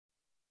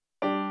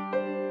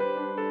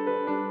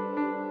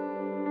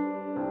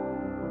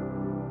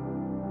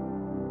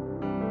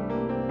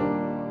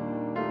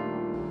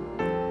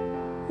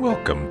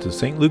Welcome to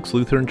St. Luke's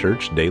Lutheran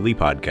Church Daily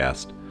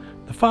Podcast.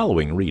 The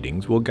following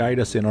readings will guide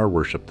us in our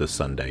worship this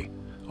Sunday.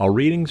 All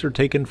readings are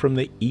taken from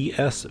the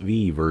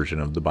ESV version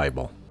of the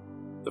Bible.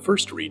 The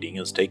first reading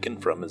is taken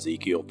from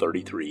Ezekiel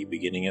 33,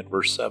 beginning at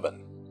verse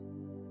 7.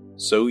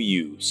 So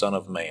you, son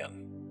of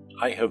man,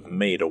 I have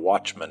made a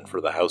watchman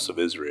for the house of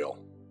Israel.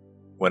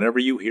 Whenever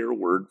you hear a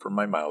word from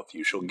my mouth,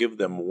 you shall give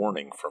them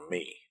warning from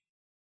me.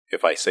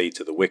 If I say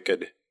to the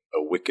wicked,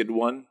 O wicked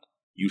one,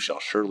 you shall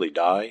surely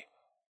die,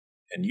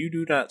 and you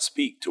do not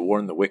speak to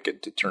warn the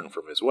wicked to turn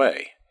from his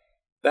way,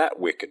 that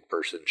wicked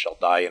person shall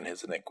die in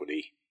his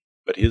iniquity,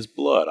 but his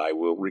blood I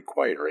will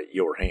require at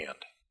your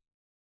hand.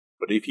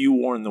 But if you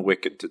warn the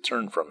wicked to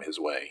turn from his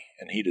way,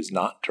 and he does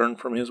not turn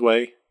from his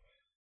way,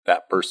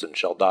 that person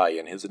shall die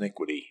in his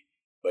iniquity,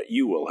 but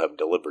you will have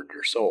delivered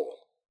your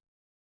soul.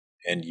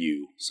 And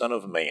you, son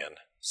of man,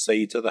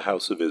 say to the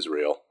house of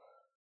Israel,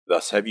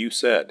 Thus have you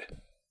said,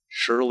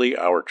 Surely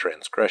our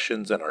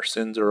transgressions and our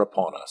sins are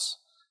upon us,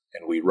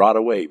 and we rot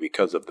away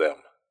because of them.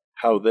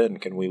 How then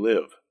can we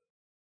live?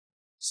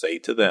 Say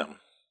to them,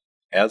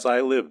 As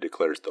I live,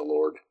 declares the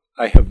Lord,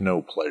 I have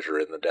no pleasure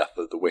in the death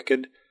of the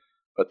wicked,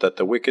 but that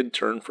the wicked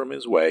turn from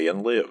his way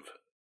and live.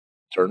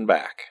 Turn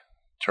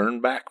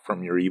back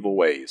from your evil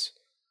ways.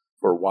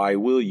 For why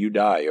will you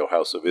die, O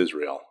house of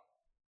Israel?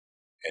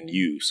 And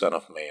you, son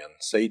of man,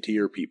 say to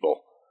your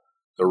people,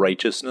 The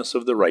righteousness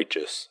of the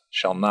righteous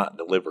shall not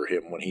deliver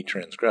him when he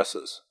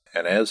transgresses.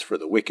 And as for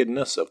the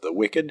wickedness of the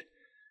wicked,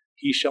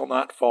 he shall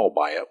not fall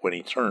by it when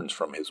he turns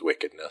from his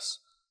wickedness,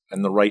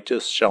 and the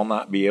righteous shall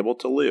not be able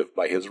to live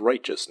by his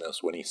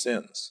righteousness when he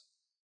sins.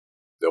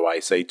 Though I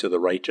say to the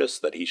righteous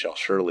that he shall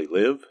surely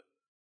live,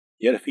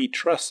 yet if he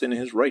trusts in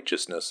his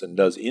righteousness and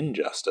does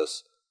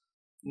injustice,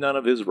 none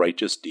of his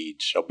righteous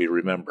deeds shall be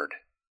remembered,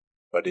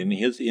 but in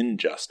his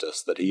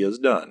injustice that he has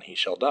done he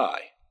shall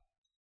die.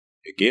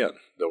 Again,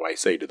 though I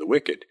say to the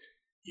wicked,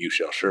 You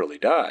shall surely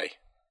die,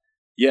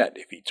 yet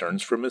if he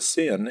turns from his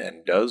sin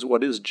and does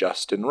what is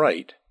just and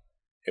right,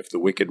 if the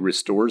wicked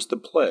restores the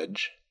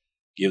pledge,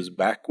 gives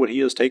back what he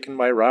has taken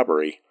by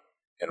robbery,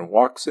 and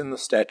walks in the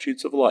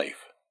statutes of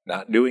life,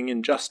 not doing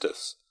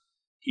injustice,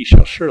 he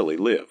shall surely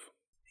live,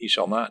 he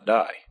shall not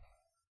die.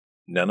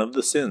 None of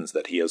the sins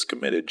that he has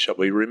committed shall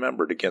be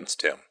remembered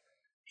against him.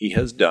 He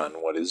has done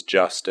what is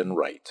just and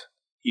right,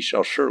 he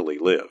shall surely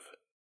live.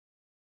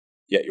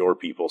 Yet your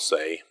people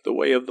say, The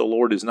way of the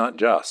Lord is not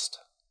just,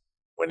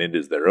 when it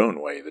is their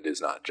own way that is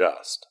not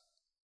just.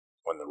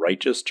 When the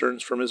righteous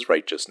turns from his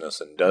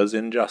righteousness and does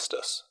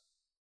injustice,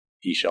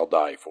 he shall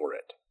die for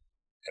it.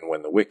 And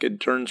when the wicked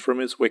turns from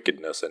his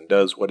wickedness and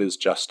does what is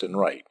just and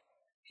right,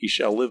 he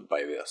shall live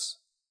by this.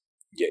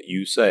 Yet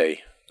you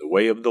say, The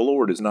way of the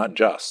Lord is not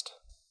just.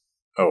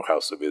 O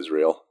house of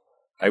Israel,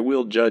 I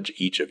will judge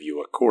each of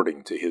you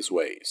according to his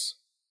ways.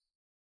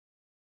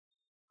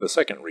 The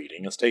second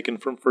reading is taken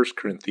from 1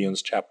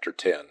 Corinthians chapter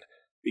 10,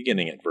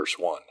 beginning at verse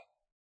 1.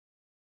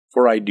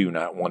 For I do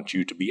not want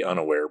you to be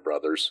unaware,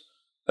 brothers,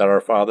 that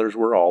our fathers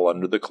were all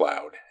under the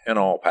cloud, and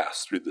all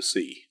passed through the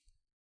sea.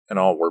 And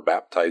all were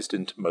baptized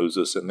into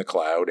Moses in the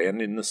cloud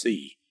and in the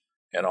sea,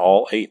 and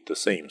all ate the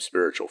same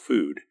spiritual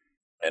food,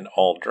 and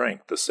all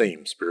drank the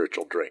same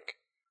spiritual drink.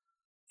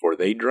 For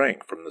they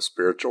drank from the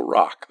spiritual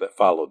rock that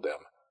followed them,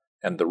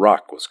 and the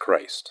rock was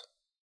Christ.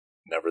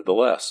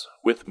 Nevertheless,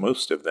 with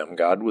most of them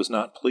God was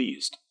not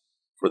pleased,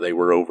 for they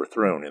were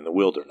overthrown in the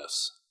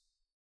wilderness.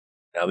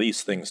 Now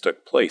these things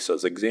took place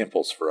as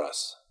examples for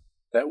us,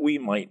 that we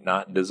might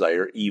not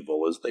desire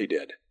evil as they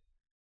did.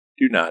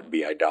 Do not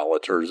be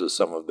idolaters as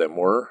some of them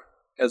were,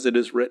 as it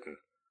is written,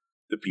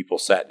 The people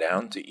sat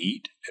down to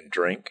eat and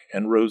drink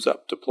and rose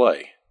up to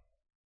play.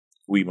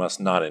 We must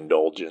not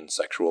indulge in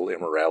sexual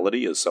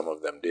immorality as some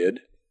of them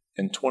did,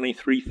 and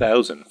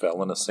 23,000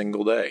 fell in a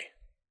single day.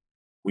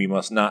 We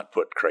must not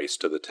put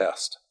Christ to the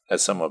test,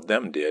 as some of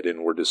them did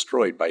and were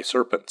destroyed by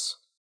serpents,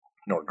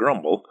 nor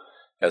grumble,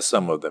 as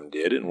some of them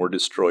did and were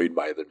destroyed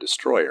by the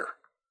destroyer.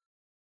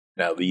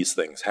 Now these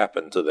things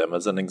happened to them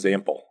as an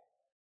example,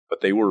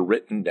 but they were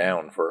written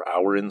down for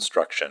our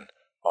instruction,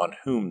 on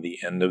whom the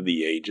end of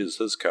the ages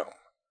has come.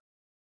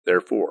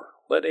 Therefore,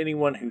 let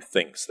anyone who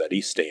thinks that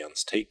he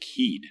stands take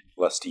heed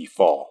lest he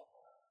fall.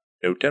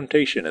 No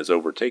temptation has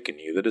overtaken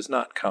you that is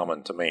not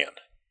common to man.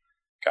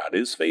 God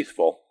is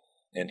faithful,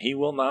 and he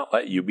will not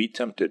let you be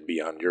tempted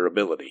beyond your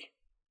ability.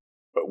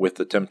 But with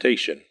the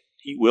temptation,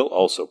 he will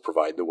also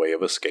provide the way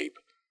of escape,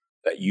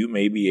 that you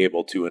may be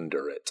able to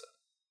endure it.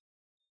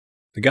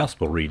 The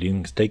Gospel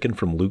reading is taken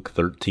from Luke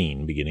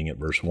 13, beginning at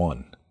verse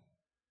 1.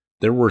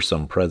 There were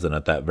some present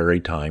at that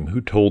very time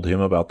who told him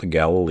about the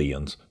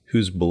Galileans,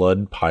 whose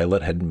blood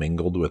Pilate had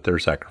mingled with their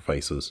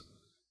sacrifices.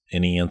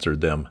 And he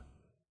answered them,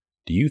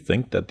 Do you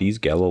think that these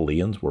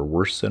Galileans were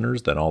worse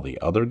sinners than all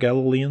the other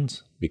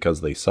Galileans,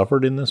 because they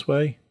suffered in this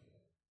way?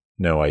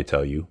 No, I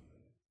tell you,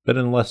 but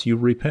unless you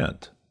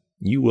repent,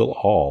 you will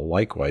all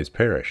likewise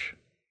perish.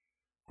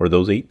 Or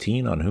those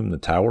 18 on whom the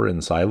tower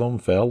in Siloam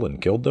fell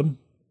and killed them?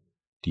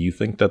 Do you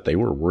think that they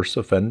were worse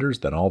offenders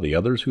than all the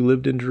others who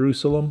lived in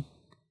Jerusalem?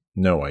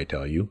 No, I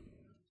tell you,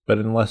 but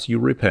unless you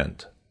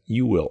repent,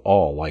 you will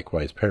all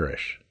likewise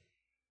perish.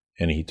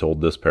 And he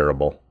told this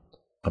parable.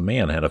 A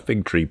man had a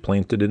fig tree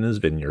planted in his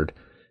vineyard,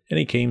 and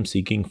he came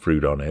seeking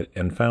fruit on it,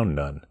 and found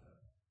none.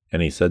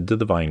 And he said to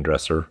the vine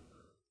dresser,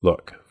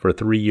 Look, for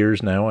 3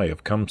 years now I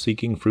have come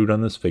seeking fruit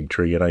on this fig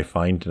tree, and I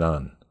find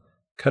none.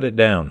 Cut it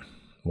down.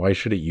 Why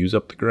should it use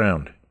up the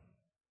ground?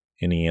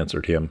 And he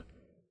answered him,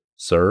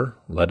 Sir,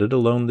 let it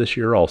alone this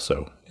year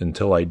also,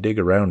 until I dig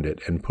around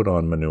it and put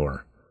on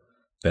manure.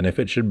 Then if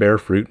it should bear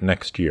fruit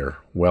next year,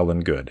 well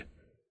and good.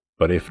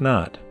 But if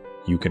not,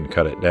 you can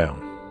cut it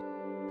down.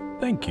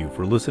 Thank you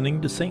for listening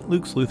to St.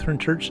 Luke's Lutheran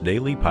Church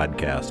Daily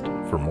Podcast.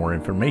 For more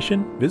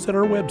information, visit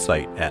our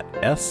website at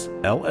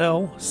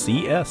sllcs.org.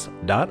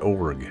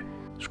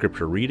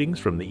 Scripture readings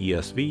from the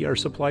ESV are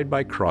supplied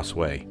by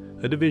Crossway,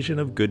 a division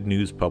of Good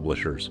News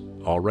Publishers.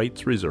 All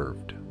rights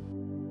reserved.